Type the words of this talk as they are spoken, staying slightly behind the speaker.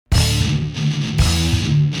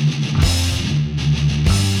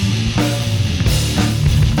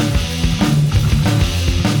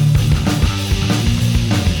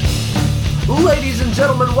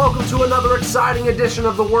to another exciting edition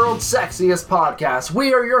of the world's sexiest podcast.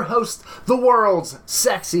 We are your hosts, the world's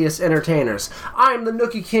sexiest entertainers. I'm the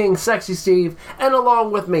Nookie King, Sexy Steve, and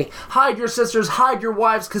along with me, hide your sisters, hide your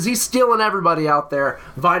wives, because he's stealing everybody out there,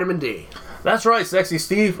 Vitamin D. That's right, Sexy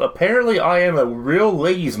Steve. Apparently I am a real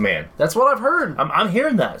ladies' man. That's what I've heard. I'm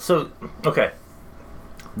hearing that. So, okay.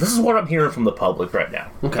 This is what I'm hearing from the public right now.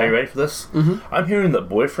 Okay. Are you ready for this? Mm-hmm. I'm hearing that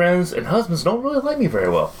boyfriends and husbands don't really like me very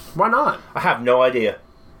well. Why not? I have no idea.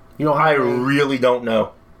 You know, I really don't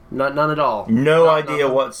know. None at all. No idea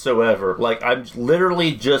whatsoever. Like, I'm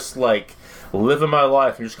literally just, like, living my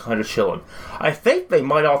life and just kind of chilling. I think they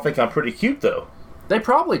might all think I'm pretty cute, though. They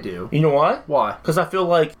probably do. You know why? Why? Because I feel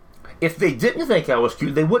like if they didn't think I was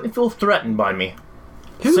cute, they wouldn't feel threatened by me.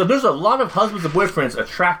 Who? So there's a lot of husbands and boyfriends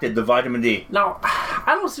attracted to Vitamin D. Now,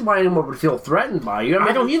 I don't see why anyone would feel threatened by you.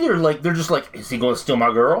 I don't either. Like, they're just like, is he going to steal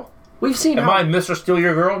my girl? We've seen Am I Mr. Steal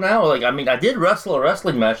Your Girl now? Like, I mean, I did wrestle a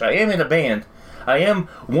wrestling match. I am in a band. I am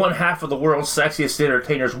one half of the world's sexiest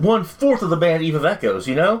entertainers. 1/4 of the band Eve of Echoes,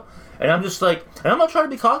 you know? And I'm just like, and I'm not trying to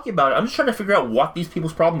be cocky about it. I'm just trying to figure out what these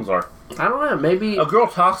people's problems are. I don't know, maybe... A girl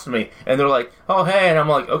talks to me, and they're like, oh, hey. And I'm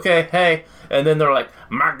like, okay, hey. And then they're like,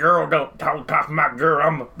 my girl, don't talk to my girl.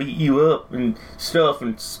 I'm going to beat you up and stuff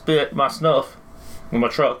and spit my snuff in my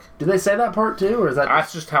truck. Did they say that part too, or is that...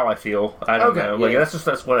 That's just how I feel. I don't know. Like, yeah.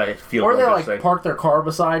 that's what I feel. Or they like park their car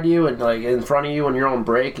beside you and like in front of you when you're on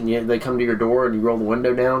break, and they come to your door and you roll the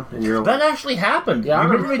window down and you're like... That actually happened. Yeah, you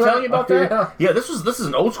remember me telling you about that? Yeah, this is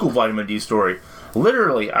an old school Vitamin D story.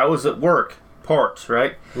 Literally, I was at work, parked,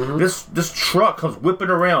 right? Mm-hmm. This truck comes whipping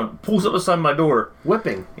around, pulls up beside my door.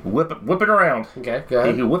 Whipping around. Okay, go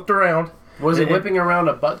ahead. He whipped around. Was he whipping around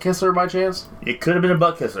a butt kisser by chance? It could have been a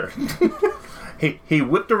butt kisser. He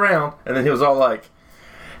whipped around, and then he was all like,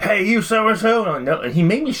 hey, you so-and-so. And I'm like, no. And he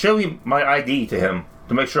made me show my ID to him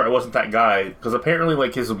to make sure I wasn't that guy. Because apparently,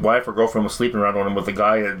 like, his wife or girlfriend was sleeping around on him with a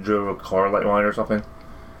guy that drove a car like mine or something.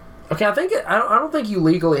 Okay, I don't think you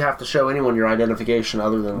legally have to show anyone your identification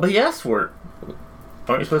other than... But he asked for it.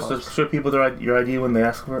 Aren't you supposed to show people your ID when they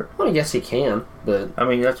ask for it? Well, I guess he can, but... I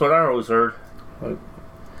mean, that's what I always heard.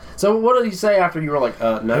 So what did he say after you were like,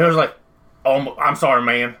 no? And he was like, oh, I'm sorry,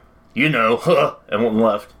 man. You know, and went and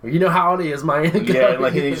left. You know how it is, man. Yeah, and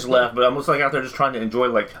like he just left. But I'm just like out there just trying to enjoy,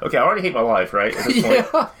 like, okay, I already hate my life, right? At this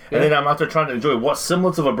point. And then I'm out there trying to enjoy what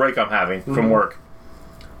semblance of a break I'm having from work.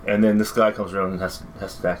 And then this guy comes around and has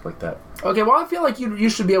to act like that. Okay, well, I feel like you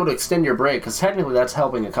should be able to extend your break, because technically that's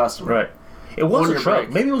helping a customer. Right. It was a truck.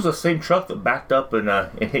 Break. Maybe it was the same truck that backed up and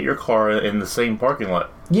hit your car in the same parking lot.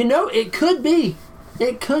 You know, it could be.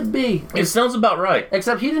 It could be. It sounds about right.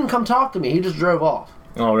 Except he didn't come talk to me. He just drove off.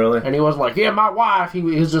 Oh, really? And he wasn't like, yeah, my wife. He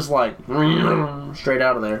was just like, straight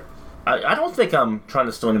out of there. I don't think I'm trying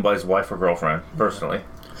to steal anybody's wife or girlfriend, personally.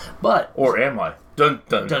 But... Or am I? Dun,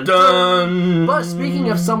 dun, dun, dun. But speaking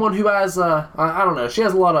of someone who has, I don't know, she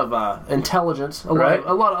has a lot of intelligence, a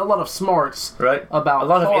lot of smarts, right? About a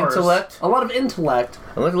lot cars, of intellect, a lot of intellect,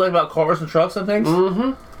 about cars and trucks and things.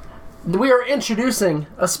 Mm-hmm. We are introducing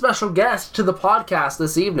a special guest to the podcast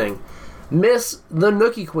this evening, Miss the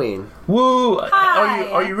Nookie Queen. Woo! Hi.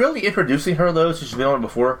 Are you really introducing her though? Since she's been on it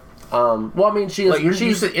before. Well, I mean, she's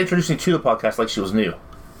introducing to the podcast like she was new.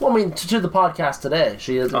 Well, I mean, to the podcast today.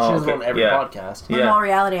 She's on every podcast. In all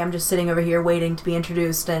reality, I'm just sitting over here waiting to be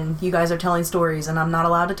introduced, and you guys are telling stories, and I'm not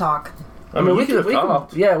allowed to talk. I mean, we could have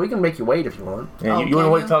talked. We can make you wait if you want. Yeah, you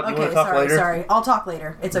want to talk? You want to talk later? Sorry, I'll talk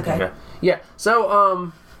later. It's okay. Yeah.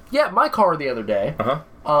 So, my car the other day.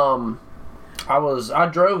 I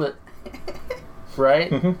drove it. Right.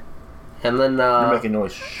 Mm-hmm. And then you're making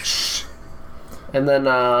noise. Shh. And then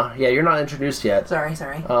you're not introduced yet. Sorry.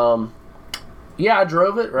 Yeah, I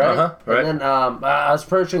drove it, right? Right. And then I was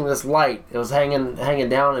approaching this light. It was hanging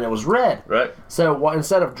down, and it was red. Right. So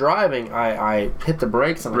instead of driving, I hit the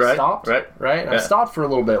brakes and I stopped. Right. And I stopped for a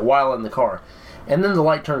little bit while in the car. And then the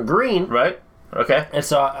light turned green. Right. Okay. And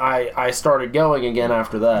so I started going again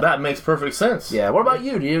after that. That makes perfect sense. Yeah. What about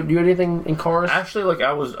you? Do you do anything in cars? Actually, like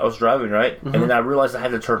I was driving, right? Mm-hmm. And then I realized I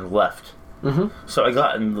had to turn left. Mm-hmm. So I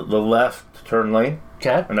got in the left turn lane.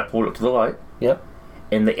 Okay. And I pulled up to the light. Yep.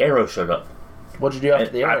 And the arrow showed up. What'd you do after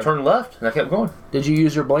the arrow? I turned left, and I kept going. Did you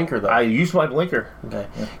use your blinker, though? I used my blinker. Okay.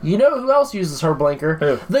 Yeah. You know who else uses her blinker?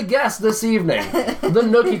 Who? The guest this evening. The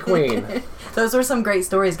Nookie Queen. Those were some great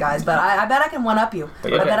stories, guys, but I bet I can one-up you.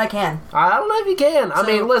 Okay. I bet I can. I don't know if you can. I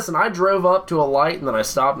mean, listen, I drove up to a light, and then I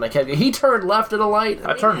stopped, and I kept... He turned left at a light.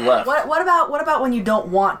 I turned left. What about when you don't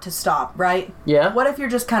want to stop, right? Yeah. What if you're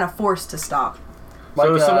just kind of forced to stop? Like,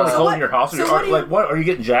 so is someone holding your hostage? Are you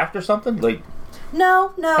getting jacked or something? Like,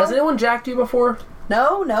 No. Has anyone jacked you before?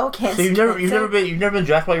 No, can't. So you've never been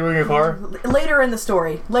jacked while you were in your car? Later in the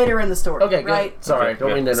story. Okay, good. Right? Sorry, Okay, don't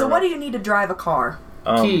mean to interrupt. So what do you need to drive a car?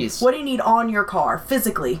 Keys. What do you need on your car,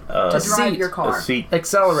 physically, to drive seat. your car? A seat.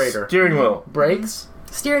 Accelerator. Steering wheel. Brakes.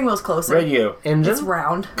 Steering wheel's closer. Radio. Engine. It's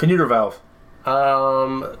round. Commuter valve. They're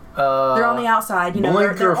on the outside, you know.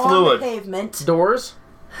 blinker They're fluid. on the pavement. Doors.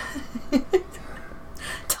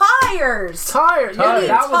 Tires. Tires. Yeah, need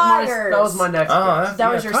that tires. was my next guess.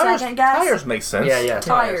 That was your second guess? Tires make sense. Yeah.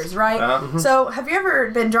 Tires, right? So, have you ever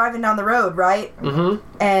been driving down the road, right? Mm-hmm.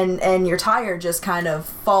 And your tire just kind of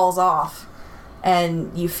falls off,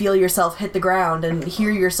 and you feel yourself hit the ground and hear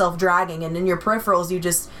yourself dragging, and in your peripherals you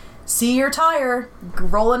just see your tire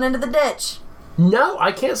rolling into the ditch. No,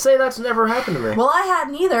 I can't say that's never happened to me. Well, I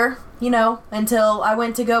hadn't either, until I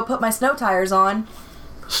went to go put my snow tires on.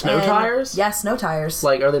 Snow tires? Yeah, snow tires.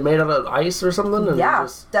 Like, are they made out of ice or something? And Yeah,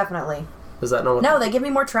 definitely. Is that not? No, they give me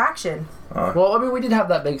more traction. Well, I mean, we did have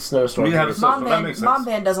that big snowstorm. We did have a Mom that makes sense.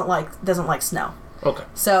 van doesn't like snow. Okay.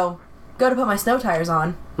 So, go to put my snow tires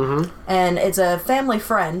on, and it's a family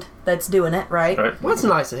friend that's doing it, right? Right. Well, that's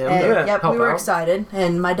nice of him. And, to yep, help we were out. excited,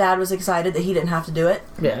 and my dad was excited that he didn't have to do it.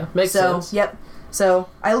 Yeah, makes sense. Yep. So,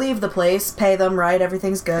 I leave the place, pay them, right?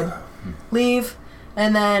 Everything's good. Leave,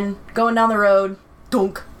 and then going down the road,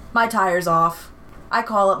 dunk, my tire's off. I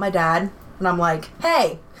call up my dad, and I'm like,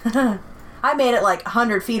 hey, I made it like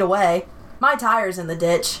 100 feet away. My tire's in the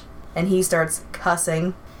ditch. And he starts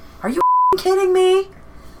cussing. Are you kidding me?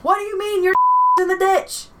 What do you mean your in the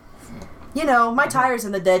ditch? My tire's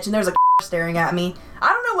in the ditch, and there's a staring at me. I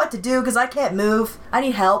don't know what to do because I can't move. I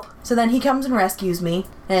need help. So then he comes and rescues me,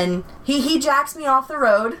 and he jacks me off the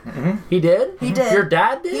road. He did? He did. Your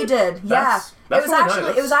dad did? He did. Yeah. That's It was really actually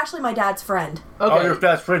nice. it was actually my dad's friend. Okay. Oh, your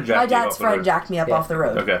dad's friend jacked My you dad's off the friend road. jacked me up off the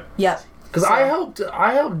road. Okay. Yep. Because I helped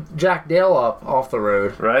Jack Dale up off the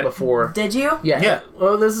road Right. before. Did you? Yeah.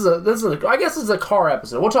 Well, this is I guess it's a car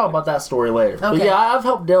episode. We'll talk about that story later. But Okay. yeah, I've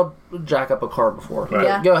helped Dale jack up a car before. Right.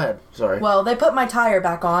 Yeah. Go ahead. Sorry. Well, they put my tire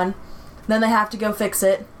back on. Then they have to go fix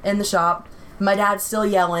it in the shop. My dad's still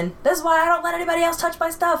yelling. This is why I don't let anybody else touch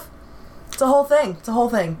my stuff. It's a whole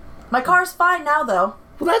thing. My car's fine now, though.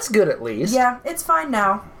 Well, that's good at least. Yeah, it's fine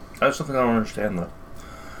now. That's something I don't understand though.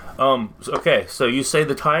 Okay, so you say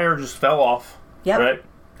the tire just fell off. Yep. Right?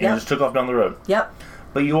 And Yep. just took off down the road. Yep.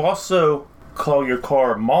 But you also call your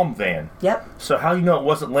car Mom Van. Yep. So how do you know it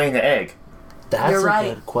wasn't laying an egg? That's You're a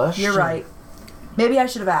right. good question. You're right. Maybe I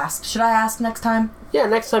should have asked. Should I ask next time? Yeah,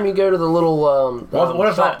 next time you go to the little What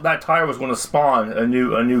if shop. that tire was going to spawn a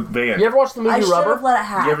new van? You ever watch the movie I should Rubber? have let it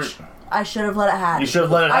hatch. You ever- I should have let it hatch. You should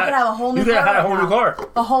have let it I hatch. could have a whole new You could car. have had a right whole new now. car.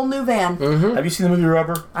 A whole new van. Have you seen the movie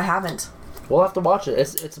Rubber? I haven't. We'll have to watch it.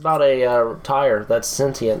 It's about a tire that's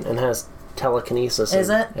sentient and has telekinesis. Is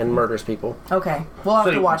it? And murders people. Okay. We'll have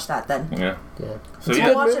So to you- watch that then. Yeah. Yeah. So It's a yeah. We'll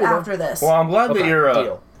good watch movie, it though. after this. Well, I'm glad Okay, that you're.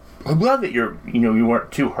 deal. I'm glad that you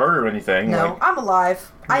weren't too hurt or anything. No, Like, I'm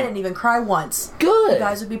alive. I didn't even cry once. Good. You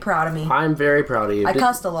guys would be proud of me. I'm very proud of you. I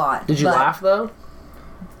cussed a lot. Did you but laugh though?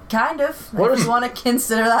 Kind of. What if is- you want to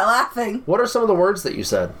consider that laughing. What are some of the words that you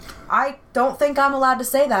said? I don't think I'm allowed to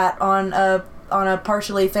say that on a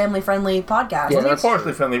partially family-friendly podcast. Yeah, we're that's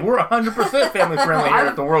partially friendly. We're 100% family friendly here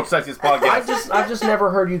at the World's Sexiest Podcast. I've just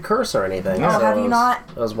never heard you curse or anything. Oh, so have you I was- not?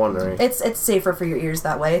 I was wondering. It's safer for your ears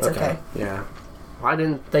that way. It's okay. Yeah. I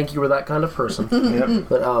didn't think you were that kind of person. Yep.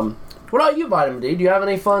 But what about you, Vitamin D? Do you have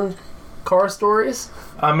any fun car stories?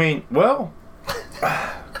 I mean, well,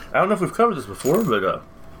 I don't know if we've covered this before, but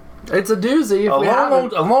It's a doozy. If a we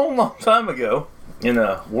haven't. long time ago, in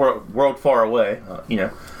a world far away,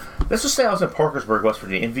 let's just say I was in Parkersburg, West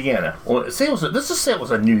Virginia, in Vienna. Well, let's just say it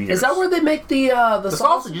was a New Year's. Is that where they make the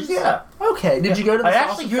sausages? Yeah. Okay. Did you go to the I sausage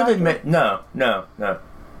actually hear they factory? make no.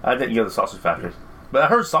 I didn't go to the sausage factory, but I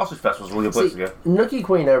heard Sausage Fest was a really good place See, to go. Nookie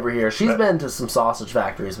Queen over here, she's Right. been to some sausage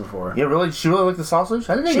factories before. Yeah, really? She really liked the sausage?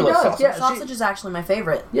 I didn't know She you liked does, sausage. yeah. Sausage is actually my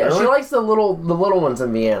favorite. Yeah, Really? she likes the little ones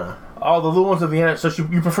in Vienna. Oh, the little ones in Vienna. So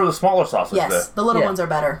you prefer the smaller sausage? Yes, though? the little Yeah. ones are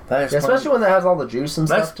better. That is Yeah, especially when it has all the juice and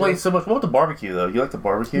That's stuff. too. played so much. What about the barbecue though? You like the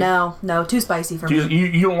barbecue? No, too spicy for Do me.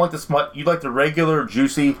 you don't like the you like the regular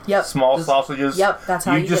juicy Yep. small Just- sausages. Yep, that's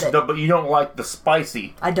how you just get it. don't, but you don't like the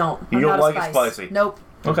spicy. I don't. You I'm don't not a like it spice. spicy? Nope.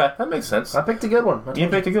 Okay, that makes sense. I picked a good one. You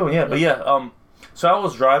picked a good one, yeah. But yeah, so I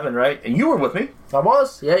was driving right, and you were with me, I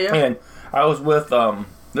was. Yeah. and I was with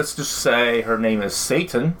let's just say her name is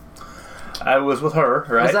Satan. I was with her,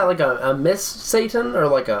 right? Was that like a Miss Satan or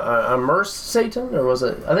like a Merce Satan, or was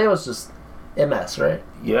it? I think it was just MS, right?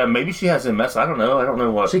 Yeah, maybe she has MS. I don't know. I don't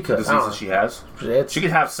know what She could. I don't know. diseases she has. It's, She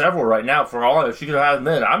could have several right now. For all I know, she could have them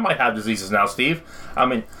then. I might have diseases now, Steve. I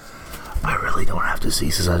mean, I really don't have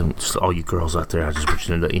diseases. Just all you girls out there, I just want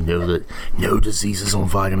you to let you know that no diseases on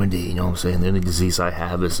vitamin D. You know what I'm saying? The only disease I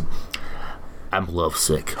have is I'm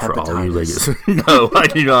lovesick for all you ladies. No, I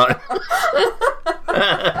do not.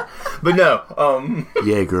 But no.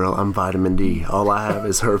 Yeah, girl, I'm vitamin D. All I have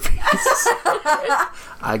is herpes.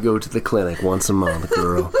 I go to the clinic once a month,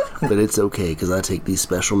 girl. But it's okay, because I take these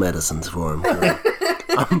special medicines for them, girl.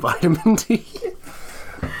 I'm vitamin D.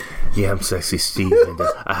 Yeah, I'm Sexy Steve, and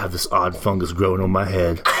I have this odd fungus growing on my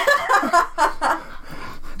head.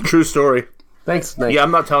 True story. Thanks, Nick. Yeah,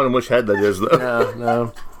 I'm not telling him which head that is, though.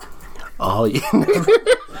 No. Oh, you never...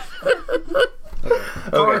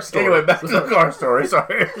 Okay, anyway, back to the car story,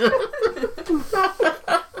 sorry.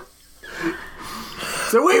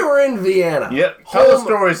 So we were in Vienna. Yep. Tell the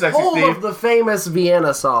story, Sexy home Steve. of the famous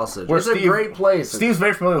Vienna sausage. It's a great place. Steve's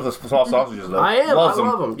very familiar with the small sausages, though. I am. Loves I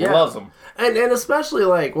love them. Yeah. Loves them. And especially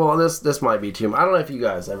this might be too much. I don't know if you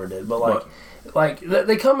guys ever did, but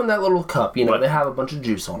they come in that little cup. You know, they have a bunch of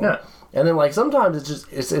juice on them. Yeah. And then sometimes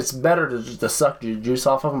it's better to suck the juice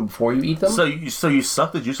off of them before you eat them. So you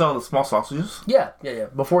suck the juice out of the small sausages? Yeah.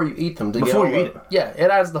 Before you eat them. Before you eat it? Yeah,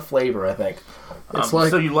 it adds the flavor, I think. It's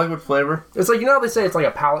so you like what flavor? It's like, you know how they say it's like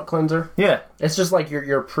a palate cleanser? Yeah. It's just like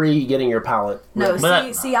you're pre-getting your palate. No,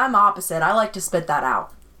 But see, I'm opposite. I like to spit that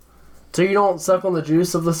out. So you don't suck on the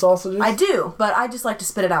juice of the sausages? I do, but I just like to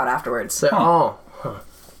spit it out afterwards. So,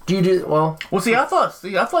 Do you do... Well, see, I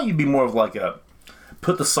thought you'd be more of like a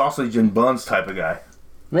put the sausage in buns type of guy.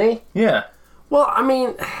 me? Yeah. Well, I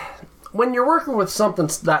mean, when you're working with something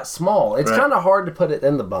that small, it's kind of hard to put it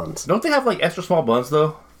in the buns. Don't they have like extra small buns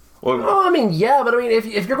though? Or, Oh, I mean, yeah, but I mean, if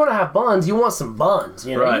you're going to have buns, you want some buns.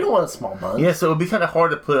 You know, Right. you don't want small buns. yeah, so it would be kind of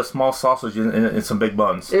hard to put a small sausage in some big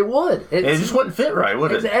buns. It would. It just wouldn't fit right,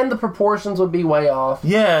 would it? And the proportions would be way off.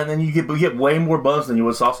 Yeah, and then you get way more buns than you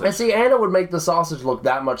would sausage. And see, Anna would make the sausage look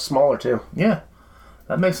that much smaller, too. Yeah,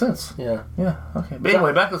 that makes sense. Yeah. Yeah, okay. But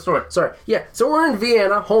anyway, back to the story. Sorry. Yeah, so we're in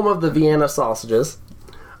Vienna, home of the Vienna sausages.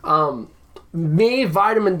 Me,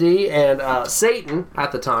 Vitamin D, and Satan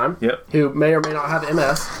at the time, Yep. who may or may not have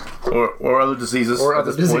MS, Or other diseases. or at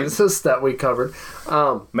other this point. diseases that we covered.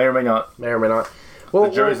 May or may not. May or may not. Well,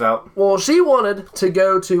 The jury's out. Well, she wanted to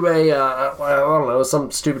go to a, I don't know,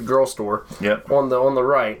 some stupid girl store. Yep. On the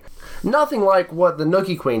right. Nothing like what the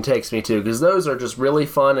Nookie Queen takes me to, because those are just really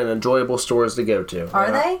fun and enjoyable stores to go to.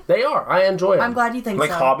 Are they? They are. I enjoy them. I'm glad you think Like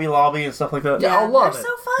so. Hobby Lobby and stuff like that? Yeah, I love they're it.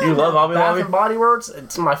 so fun. You love Hobby Bath Lobby? and Body Works,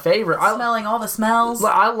 it's my favorite. Smelling all the smells.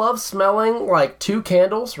 I love smelling like 2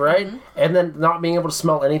 candles, right? Mm-hmm. And then not being able to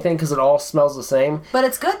smell anything because it all smells the same. But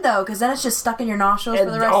it's good though, because then it's just stuck in your nostrils And,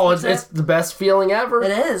 for the rest of the it's the best feeling ever. It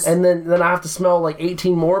is. And then I have to smell like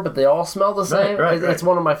 18 more, but they all smell the same. Right. It's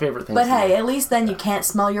one of my favorite things. But to hey, do. at least then you can't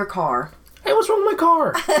smell your car. Hey, what's wrong with my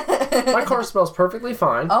car? My car smells perfectly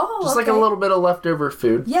fine. Oh, just like a okay. little bit of leftover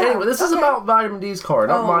food. Yeah, Anyway, this is okay. about Vitamin D's car,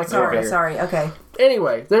 not my car. here. sorry, okay.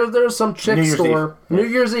 Anyway, there's some chick New Year's store, Eve. New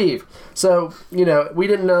Year's Eve. So, we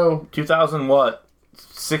didn't know. 2000 what?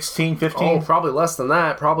 16, 15? Oh, probably less than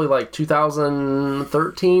that. Probably like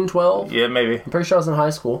 2013, 12. Yeah, maybe. I'm pretty sure I was in high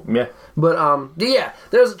school. Yeah. But, yeah,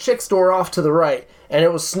 there's a chick store off to the right, and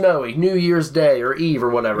it was snowy, New Year's Day or Eve or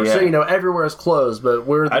whatever. Yeah. So, everywhere is closed, but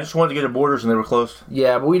I just wanted to get to Borders and they were closed.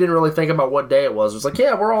 yeah, but we didn't really think about what day it was. It was like,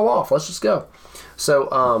 yeah, we're all off. Let's just go.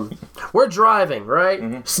 So, we're driving, right?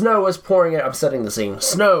 Mm-hmm. Snow is pouring. I'm setting the scene.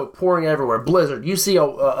 Snow pouring everywhere. Blizzard. You see a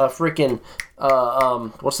freaking,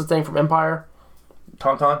 what's the thing from Empire?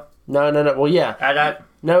 Tauntaun? No. Well, yeah. AT-AT?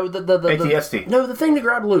 No, the ATST. No, the thing that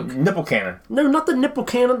grabbed Luke. Nipple cannon. No, not the nipple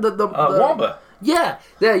cannon. The Wamba. Yeah.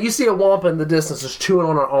 You see a Wampa in the distance just chewing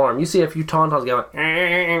on an arm. You see a few Tauntauns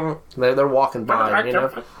going, they're walking by,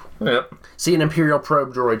 Yep. See an Imperial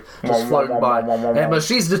probe droid just floating by. But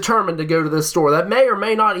she's determined to go to this store that may or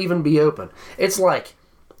may not even be open. It's like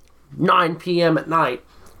 9 p.m. at night,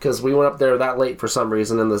 because we went up there that late for some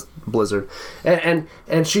reason in this blizzard. And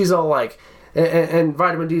she's all like, and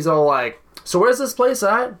Vitamin D's all like, so where's this place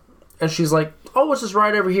at? And she's like, oh, it's just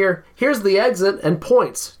right over here. Here's the exit, and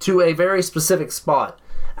points to a very specific spot.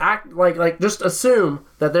 Act like just assume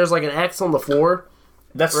that there's like an X on the floor.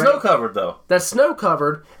 That's Right. snow covered though. That's snow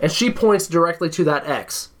covered, and she points directly to that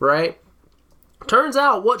X, right? Turns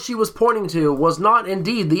out what she was pointing to was not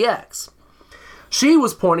indeed the X. She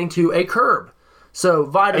was pointing to a curb. So A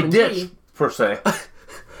Vitamin ditch, D, per se.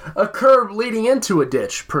 a curb leading into a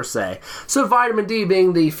ditch, per se. So Vitamin D,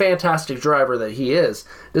 being the fantastic driver that he is,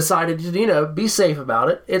 decided to, be safe about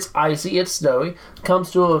it. It's icy, it's snowy,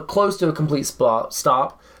 comes to close to a complete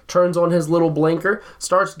stop, turns on his little blinker,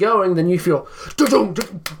 starts going, then you feel,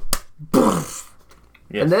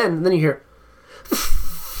 Yes. and then you hear,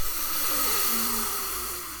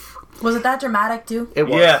 Was it that dramatic too? It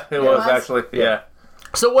was. Yeah, it was was? actually. Yeah.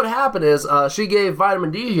 So what happened is she gave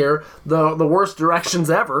Vitamin D here the worst directions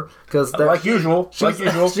ever because Like usual. she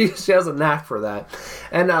has a knack for that,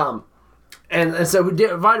 and so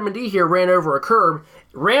Vitamin D here ran over a curb,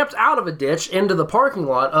 ramped out of a ditch into the parking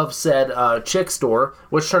lot of said chick store,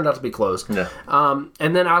 which turned out to be closed. Yeah.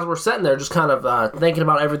 And then as we're sitting there, just kind of thinking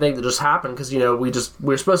about everything that just happened, because we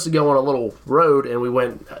were supposed to go on a little road, and we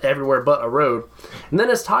went everywhere but a road, and then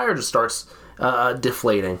his tire just starts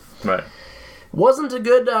deflating. Right. Wasn't a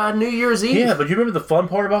good New Year's Eve. Yeah, but you remember the fun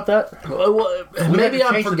part about that? Well, We maybe had to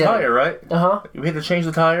I'm change forgetting. the tire, right? Uh-huh. We had to change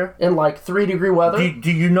the tire. In like 3-degree weather.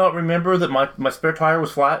 Do you not remember that my spare tire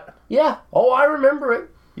was flat? Yeah. Oh, I remember it.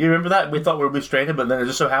 You remember that? We thought we would be stranded, but then it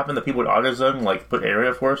just so happened that people at AutoZone put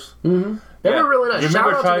area for us. Mm-hmm. They were really nice. You Shout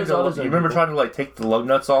remember out trying to those to? AutoZone You remember people. trying to take the lug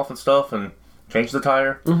nuts off and stuff and change the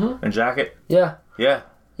tire and jack it? Yeah. Yeah.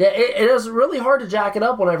 Yeah, it was really hard to jack it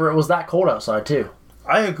up whenever it was that cold outside, too.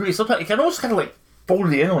 I agree. Sometimes it can almost kind of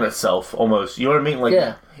fold it in on itself, almost. You know what I mean?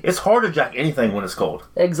 Yeah. It's hard to jack anything when it's cold.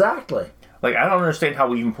 Exactly. I don't understand how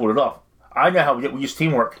we even pulled it off. I know how we use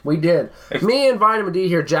teamwork. We did. Me and Vitamin D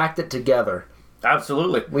here jacked it together.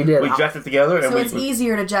 Absolutely. We did. We jacked it together. So and it's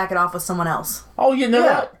easier to jack it off with someone else. Oh, you know Yeah.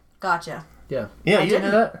 that? Gotcha. Yeah. Yeah, I you didn't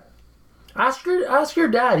know didn't. that? Ask your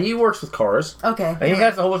dad. He works with cars. Okay. And he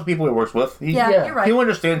has a whole bunch of people he works with. Yeah, Yeah. you're right. He'll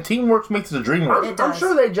understand. Teamwork makes the dream work. It I'm does.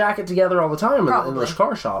 sure they jack it together all the time in Probably. this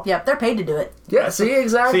car shop. Yep, they're paid to do it. Yeah, see,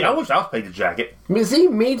 exactly. See, I wish I was paid to jack it.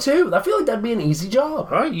 Me too. I feel like that'd be an easy job.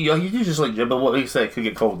 All right, you do just but what you say, it could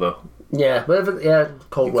get cold though. Yeah, but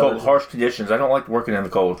cold weather. Cold, harsh conditions. I don't like working in the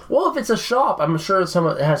cold. Well, if it's a shop, I'm sure it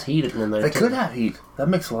has heat in there. They too. could have heat. That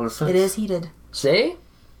makes a lot of sense. It is heated. See,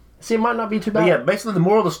 it might not be too bad. But yeah, basically the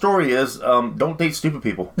moral of the story is don't date stupid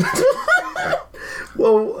people.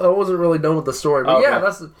 Well, I wasn't really done with the story, but Okay. yeah,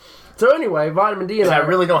 that's. So anyway, Vitamin D and And I I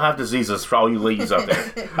really don't have diseases for all you ladies out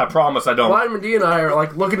there. I promise I don't. Vitamin D and I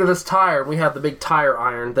are looking at this tire. We have the big tire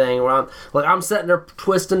iron thing where I'm sitting there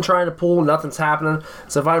twisting, trying to pull, nothing's happening.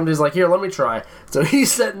 So Vitamin D's like, here, let me try. So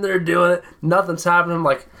he's sitting there doing it, nothing's happening. I'm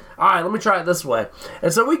like, all right, let me try it this way.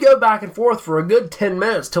 And so we go back and forth for a good 10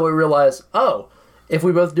 minutes till we realize, oh, if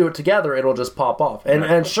we both do it together, it'll just pop off.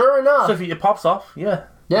 And sure enough, So if it pops off, yeah.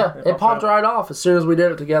 yeah, it popped right off as soon as we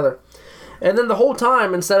did it together. And then the whole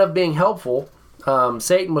time, instead of being helpful,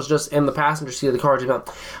 Satan was just in the passenger seat of the car,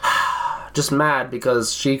 just mad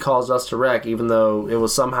because she caused us to wreck, even though it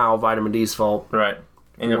was somehow Vitamin D's fault. Right.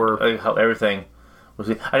 And Or- how everything was.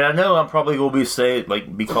 And I know I'm probably going to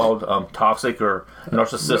be called toxic or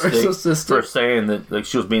narcissistic for saying that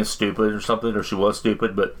she was being stupid or something, or she was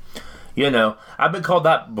stupid. But I've been called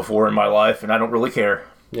that before in my life, and I don't really care.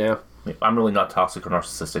 Yeah. I'm really not toxic or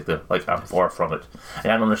narcissistic, though. I'm far from it.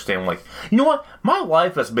 And I don't understand, you know what? My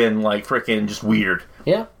life has been, freaking just weird.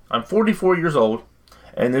 Yeah. I'm 44 years old,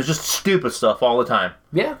 and there's just stupid stuff all the time.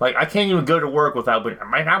 Yeah. I can't even go to work without being,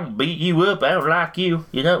 man, I'm gonna beat you up, I don't like you.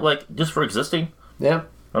 Just for existing. Yeah.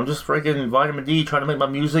 I'm just freaking Vitamin D, trying to make my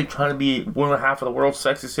music, trying to be one and a half of the world's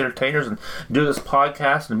sexiest entertainers, and do this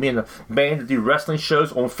podcast, and be in a band to do wrestling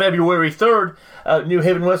shows on February 3rd out in New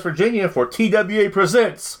Haven, West Virginia for TWA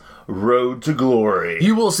Presents Road to Glory.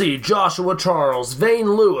 You will see Joshua Charles,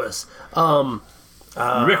 Vane Lewis,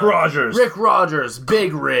 Rick Rogers,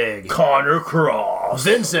 Big Rig, Connor Cross,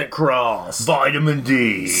 Vincent Cross, Vitamin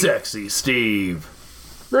D, Sexy Steve.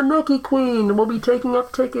 The Nookie Queen will be taking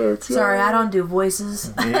up tickets. Sorry, I don't do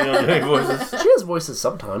voices. You know any voices? She has voices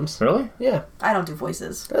sometimes. Really? Yeah. I don't do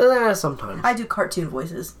voices. Sometimes. I do cartoon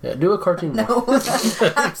voices. Yeah, do a cartoon. No,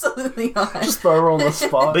 absolutely not. Just throw her on the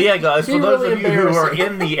spot. But yeah, guys, Be for those really of you who are embarrassing.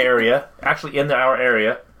 in the area, actually in our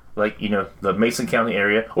area, the Mason County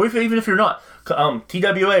area, or even if you're not,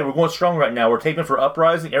 TWA, we're going strong right now. We're taping for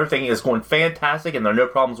Uprising. Everything is going fantastic, and there are no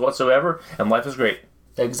problems whatsoever, and life is great.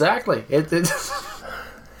 Exactly.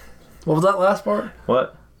 What was that last part?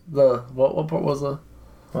 What? What part was the?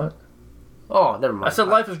 What? Oh, never mind. I said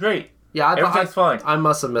life is great. Yeah, Everything's fine. I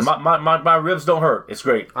must have missed. My ribs don't hurt. It's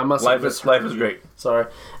great. I must life have is life is great. Sorry.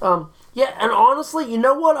 Yeah, and honestly, you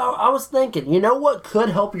know what? I was thinking. You know what could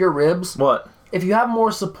help your ribs? What? If you have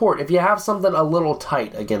more support. If you have something a little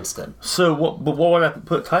tight against it. So what? But what would I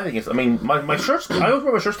put tight against? I mean, my shirts. I always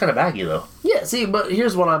wear my shirts kind of baggy though. Yeah. See, but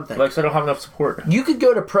here's what I'm thinking. So I don't have enough support. You could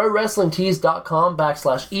go to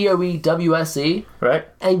prowrestlingtees.com/EOEWSE Right.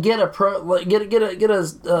 and get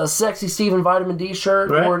a Sexy Steven Vitamin D shirt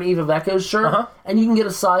Right. or an Eva Vecos shirt, Uh-huh. and you can get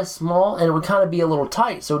a size small, and it would kind of be a little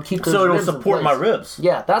tight, so it would keep those So it'll ribs in support place. my ribs.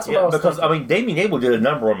 Yeah, that's what I Yeah, was because thinking. Damien Abel did a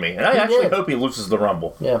number on me, and I actually did. hope he loses the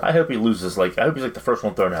Rumble. Yeah. I hope he loses. I hope he's the first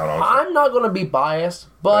one thrown out. Honestly, I'm not going to be biased,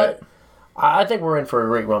 but Right. I think we're in for a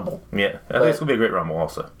great Rumble. yeah, I think it's gonna be a great Rumble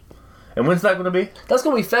also. And when's that going to be? That's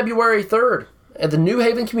going to be February 3rd at the New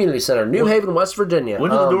Haven Community Center, New Haven, West Virginia.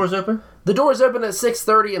 When do the doors open? The doors open at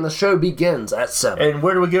 6:30 and the show begins at 7. And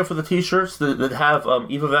where do we go for the T-shirts that have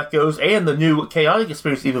Eva Vecco's and the new Chaotic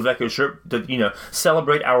Experience Eva Vecco shirt to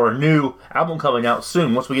celebrate our new album coming out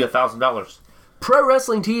soon once we get $1,000?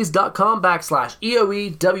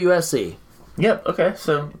 ProWrestlingTees.com/EOEWSE. Yep. Okay.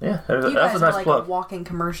 So yeah, You that's guys a nice are like plug. a walking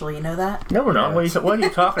commercial. You know that? No, we're not. What are you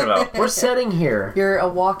talking about? We're sitting here. You're a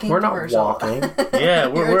walking. We're not commercial. walking. Yeah,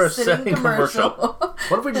 we're a sitting setting commercial.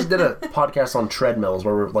 What if we just did a podcast on treadmills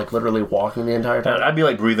where we're like literally walking the entire time? I'd be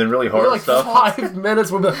like breathing really hard We're and like stuff. 5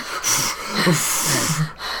 minutes. We'll be like,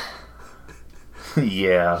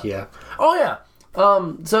 Yeah. yeah. Oh yeah.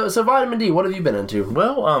 So vitamin D. What have you been into?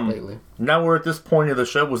 Well, lately? now we're at this point of the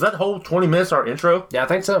show. Was that whole 20 minutes our intro? Yeah, I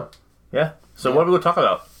think so. Yeah. So what are we going to talk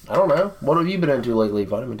about? I don't know. What have you been into lately,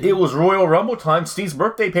 vitamin D? It was Royal Rumble time, Steve's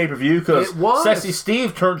birthday pay-per-view, because It was. Sexy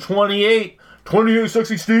Steve turned 28. 28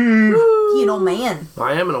 Sexy Steve! You know, man.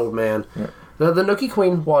 I am an old man. Yeah. The Nookie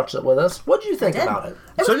Queen watched it with us. What did you think about it?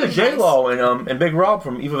 It So was did pretty J-Law and Big Rob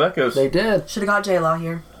from Eva Vecco's. They did. Should have got J-Law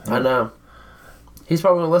here. I know. He's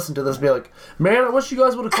probably going to listen to this and be like, man, I wish you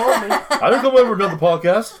guys would have called me. I didn't come over to another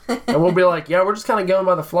podcast. And we'll be like, yeah, we're just kind of going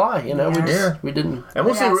by the fly. You know, Yeah. we didn't. And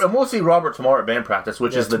we'll Yes. see Robert tomorrow at band practice,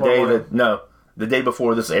 which is the tomorrow day morning. the day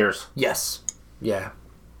before this airs. Yes. Yeah.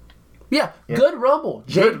 Yeah. Good Rumble.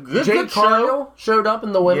 Jade Good Cargill showed up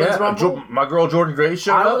in the women's Rumble. My girl Jordan Grace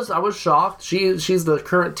showed up. I was shocked. She's the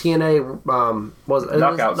current TNA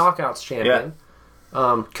knockouts champion.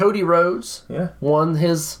 Cody Rhodes won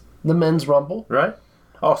the men's Rumble. Right?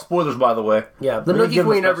 Oh, spoilers, by the way. Yeah, the We're gonna Nookie give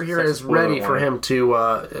Queen him a over here special is ready for spoiler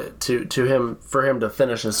him to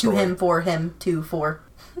finish his To story. him, for him, to for.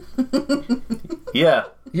 Yeah.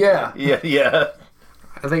 Yeah, Yeah.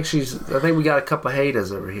 I think we got a couple of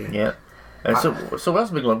haters over here. Yeah. And so what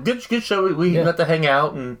else been going? Good show. We got to hang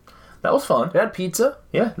out, and that was fun. We had pizza.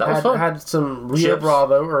 Yeah, that was fun. Had some Rio Chips.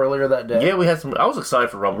 Bravo earlier that day. Yeah, we had some. I was excited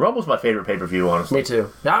for Rumble. Rumble's my favorite pay-per-view, honestly. Me too.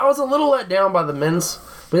 Now, I was a little let down by the men's,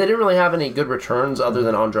 but they didn't really have any good returns other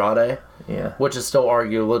than Andrade. Yeah. Which is still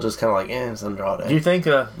arguable, just kind of like, it's Andrade. Do you think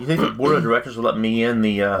the board of directors will let me in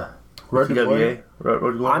the Road to Glory? Road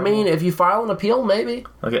to Glory? I mean, if you file an appeal, maybe.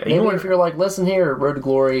 Okay. Maybe if you're like, listen here, Road to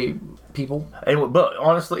Glory people. But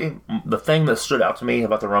honestly, the thing that stood out to me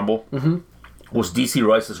about the Rumble was DC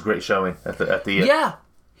Rice's great showing at the Yeah,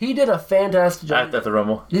 he did a fantastic job. at the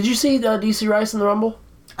Rumble. Did you see DC Rice in the Rumble?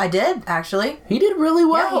 I did, actually. He did really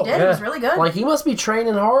well. Yeah, he did. Yeah. It was really good. Like, he must be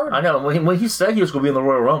training hard. I know. When he said he was going to be in the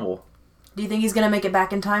Royal Rumble, Do you think he's going to make it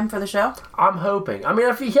back in time for the show? I'm hoping. I mean,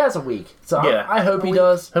 if he has a week. So Yeah. I hope he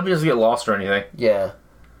does. hope he doesn't get lost or anything. Yeah.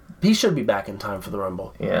 He should be back in time for the Oh,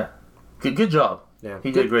 Rumble. Yeah. Good job. Yeah.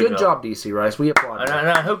 He did a great Good job, DC Rice. We applaud him. And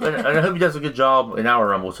I hope he does a good job in our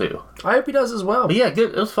Rumble too. I hope he does as well. But yeah,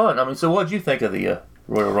 good. It was fun. I mean, so what did you think of the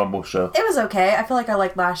Royal Rumble show? It was okay. I feel like I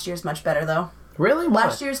liked last year's much better, though. Really? Why?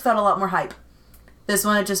 Last year's felt a lot more hype. This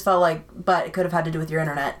one, it just felt like, but it could have had to do with your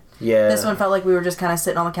internet. Yeah. This one felt like we were just kind of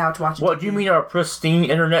sitting on the couch watching What do you mean our pristine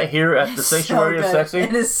internet here at the Sanctuary of good. Sexy?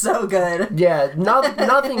 It is so good. Yeah,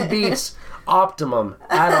 nothing beats Optimum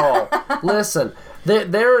at all. Listen,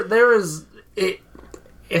 there is...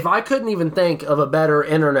 If I couldn't even think of a better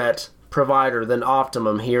internet provider than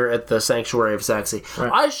Optimum here at the Sanctuary of Sexy,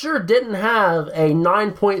 Right. I sure didn't have a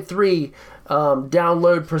 9.3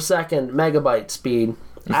 download per second megabyte speed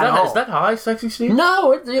Is at all. that high, Sexy Steve?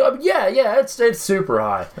 No, it's super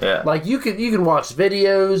high. Yeah. Like you can watch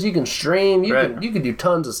videos, you can stream, you Right. can do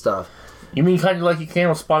tons of stuff. You mean kind of like you can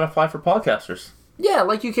on Spotify for podcasters? Yeah,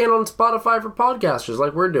 like you can on Spotify for podcasters,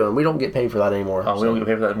 like we're doing. We don't get paid for that anymore. Oh, we don't get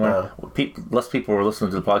paid for that anymore? Less people are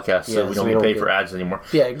listening to the podcast, so Yeah, we so don't we get don't paid get- for ads anymore.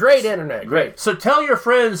 Yeah, great internet, great. So tell your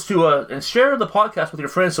friends to and share the podcast with your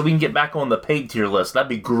friends so we can get back on the paid tier list. That'd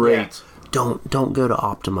be great. Don't go to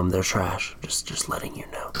Optimum. They're trash. Just letting you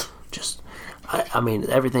know. I mean,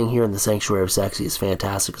 everything here in the Sanctuary of Sexy is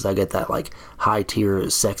fantastic because I get that like high tier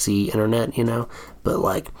sexy internet, you know. But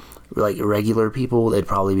like regular people, they'd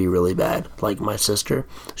probably be really bad. Like my sister,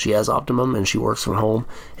 she has Optimum and she works from home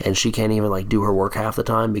and she can't even like do her work half the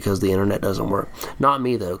time because the internet doesn't work. Not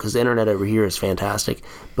me though, because the internet over here is fantastic.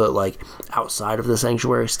 But like outside of the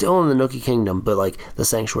Sanctuary, still in the Nookie Kingdom, but like the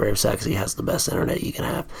Sanctuary of Sexy has the best internet you can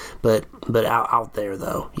have. But out there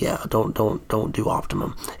though, yeah, don't do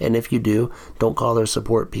Optimum. And if you do, don't call their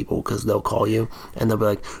support people because they'll call you and they'll be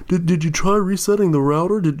like, did you try resetting the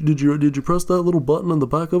router? Did you press that little button on the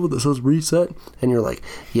back of it that says reset? And you're like,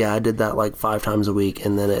 yeah, I did that like 5 times a week,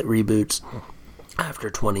 and then it reboots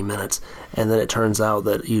after 20 minutes, and then it turns out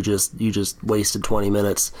that you just wasted 20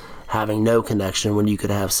 minutes having no connection when you could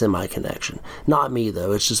have semi-connection. Not me,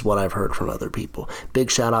 though. It's just what I've heard from other people. Big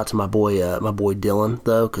shout out to my boy Dylan,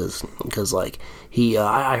 though, because like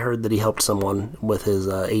I heard that he helped someone with his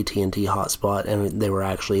AT&T hotspot, and they were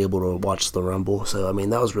actually able to watch the Rumble. So I mean,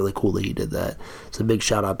 that was really cool that he did that. So big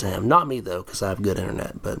shout out to him. Not me though, because I have good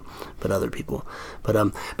internet, but other people.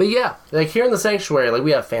 But yeah, like here in the sanctuary, like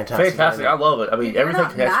we have fantastic. I love it. I mean, You're everything.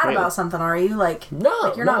 not mad about something, are you? Like, No,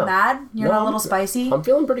 like you're no. not mad. You're not a little spicy. I'm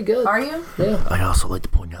feeling pretty good. Are you? Yeah. I also like to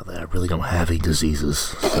point out that I really don't have any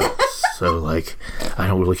diseases. So like, I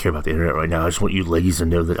don't really care about the internet right now. I just want you ladies to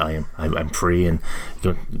know that I'm free and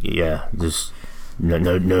there's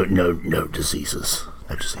no diseases.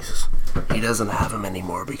 No diseases. He doesn't have them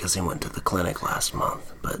anymore because he went to the clinic last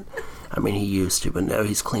month. But I mean, he used to, but no,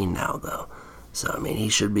 he's clean now though. So I mean, he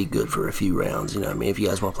should be good for a few rounds. You know, I mean, if you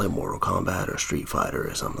guys want to play Mortal Kombat or Street Fighter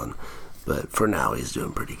or something. But for now, he's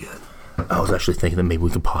doing pretty good. I was actually thinking that maybe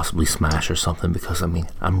we could possibly Smash or something, because I mean,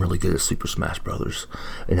 I'm really good at Super Smash Brothers,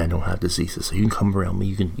 and I don't have diseases. So you can come around me,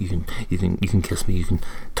 you can kiss me, you can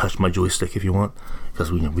touch my joystick if you want,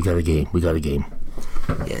 because we got a game.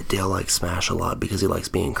 Yeah, Dale likes Smash a lot because he likes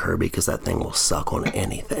being Kirby, because that thing will suck on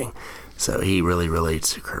anything. So he really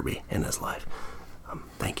relates to Kirby in his life.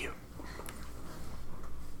 Thank you.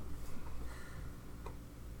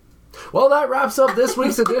 Well, that wraps up this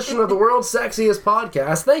week's edition of the World's Sexiest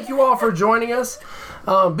Podcast. Thank you all for joining us.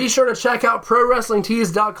 Be sure to check out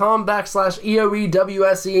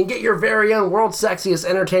ProWrestlingTees.com/EOEWSE and get your very own World's Sexiest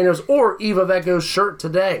Entertainers or Eva Vecco's shirt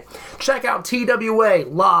today. Check out TWA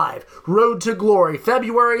Live, Road to Glory,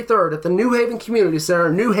 February 3rd at the New Haven Community Center,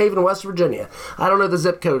 New Haven, West Virginia. I don't know the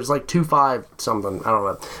zip code. It's like 25 something. I don't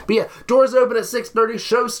know. But yeah, doors open at 6:30.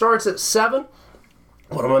 Show starts at 7.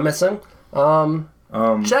 What am I missing?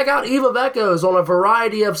 Check out Eva Vecco's on a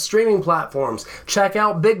variety of streaming platforms. Check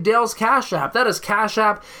out Big Dale's Cash App. That is Cash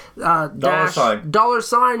App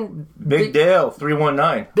 $$ Big Dale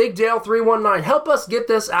 319. Big Dale 319. Help us get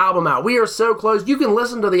this album out. We are so close. You can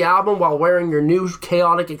listen to the album while wearing your new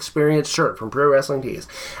Chaotic Experience shirt from Pro Wrestling Tees.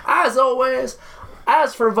 As always,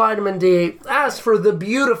 as for Vitamin D, as for the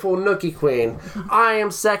beautiful Nookie Queen, I am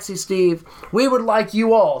Sexy Steve. We would like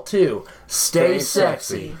you all to stay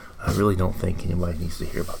sexy. I really don't think anybody needs to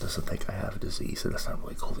hear about this and think I have a disease, and it's not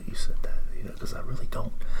really cool that you said that, because I really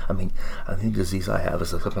don't. I mean, I think the disease I have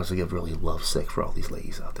is that sometimes I get really lovesick for all these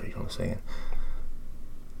ladies out there, you know what I'm saying?